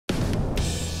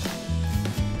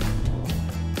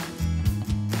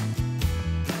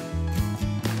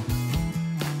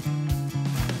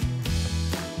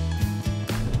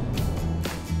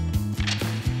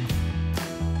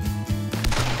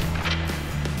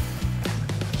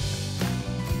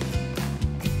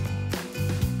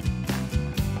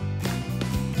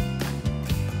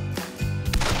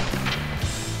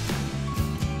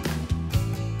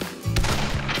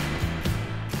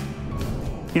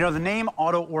You know, the name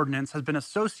Auto-Ordnance has been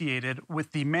associated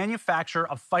with the manufacture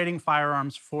of fighting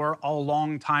firearms for a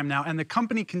long time now, and the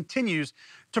company continues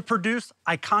to produce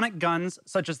iconic guns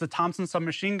such as the Thompson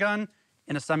submachine gun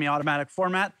in a semi-automatic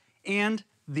format and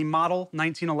the Model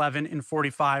 1911 in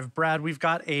 .45. Brad, we've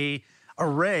got an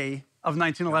array of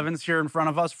 1911s here in front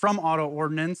of us from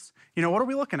Auto-Ordnance. You know, what are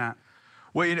we looking at?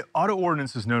 Well,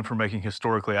 Auto-Ordnance is known for making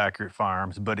historically accurate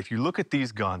firearms, but if you look at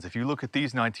these guns, if you look at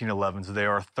these 1911s, they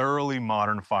are thoroughly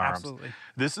modern firearms. Absolutely.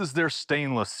 This is their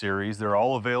stainless series. They're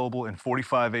all available in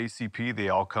 .45 ACP. They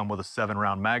all come with a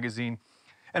 7-round magazine.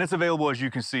 And it's available, as you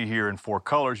can see here, in 4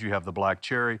 colors. You have the black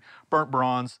cherry, burnt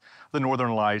bronze, the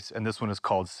northern lights, and this one is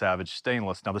called Savage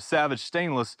Stainless. Now, the Savage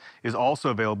Stainless is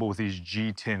also available with these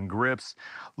G10 grips.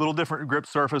 A little different grip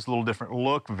surface, a little different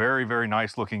look. Very, very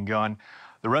nice looking gun.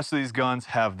 The rest of these guns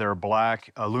have their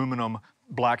black aluminum,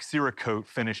 black Cerakote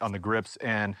finish on the grips,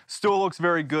 and still looks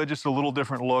very good, just a little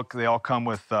different look. They all come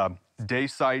with day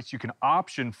sights. You can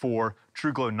option for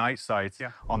True Glow night sights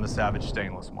on the Savage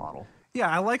Stainless model.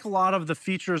 Yeah, I like a lot of the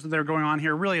features that are going on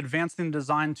here, really advancing the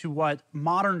design to what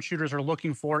modern shooters are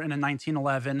looking for in a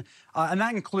 1911. And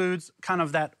that includes kind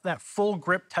of that full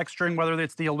grip texturing, whether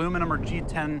it's the aluminum or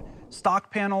G10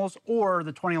 stock panels or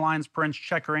the 20 lines per inch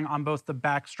checkering on both the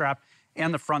back strap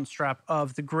and the front strap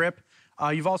of the grip.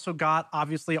 You've also got,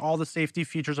 obviously, all the safety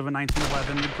features of a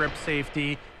 1911, the grip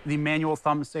safety, the manual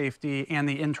thumb safety, and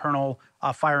the internal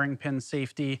firing pin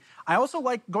safety. I also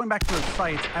like, going back to the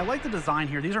sights, I like the design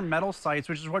here. These are metal sights,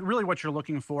 which is really what you're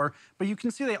looking for. But you can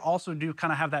see they also do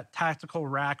kind of have that tactical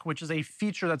rack, which is a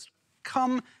feature that's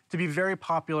come to be very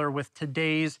popular with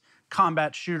today's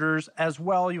combat shooters. As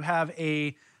well, you have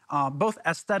a both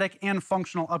aesthetic and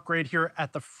functional upgrade here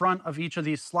at the front of each of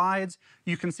these slides.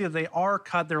 You can see that they are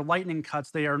cut, they're lightning cuts,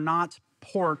 they are not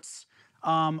ports,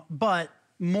 but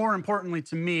more importantly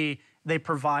to me, they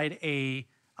provide a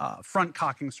front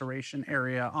cocking serration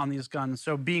area on these guns.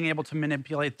 So being able to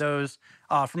manipulate those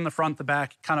from the front, the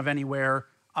back, kind of anywhere,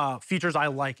 features I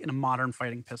like in a modern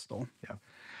fighting pistol. Yeah.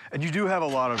 And you do have a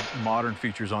lot of modern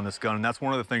features on this gun, and that's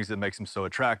one of the things that makes them so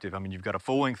attractive. I mean, you've got a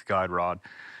full-length guide rod,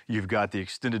 you've got the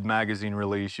extended magazine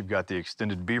release, you've got the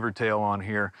extended beaver tail on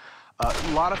here. A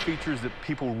lot of features that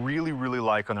people really, really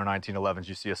like on their 1911s.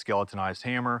 You see a skeletonized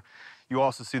hammer. You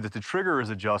also see that the trigger is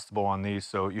adjustable on these,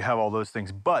 so you have all those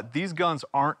things. But these guns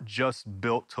aren't just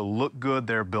built to look good,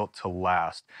 they're built to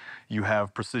last. You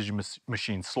have precision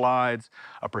machine slides,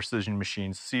 a precision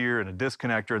machine sear, and a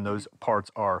disconnector, and those parts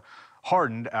are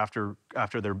hardened after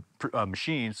they're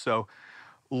machined. So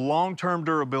long-term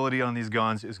durability on these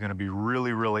guns is going to be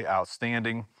really, really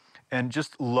outstanding. And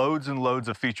just loads and loads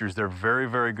of features. They're very,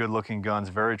 very good-looking guns,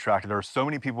 very attractive. There are so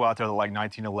many people out there that like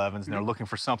 1911s, and they're looking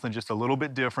for something just a little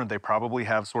bit different. They probably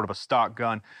have sort of a stock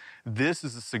gun. This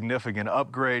is a significant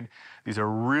upgrade. These are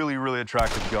really, really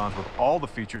attractive guns with all the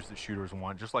features that shooters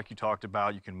want. Just like you talked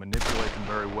about, you can manipulate them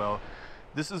very well.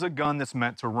 This is a gun that's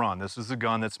meant to run. This is a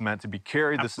gun that's meant to be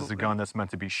carried. Absolutely. This is a gun that's meant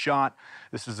to be shot.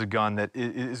 This is a gun that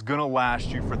is going to last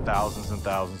you for thousands and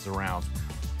thousands of rounds.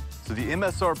 So the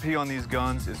MSRP on these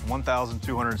guns is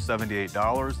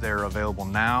 $1,278. They're available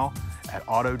now at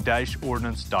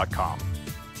auto-ordnance.com.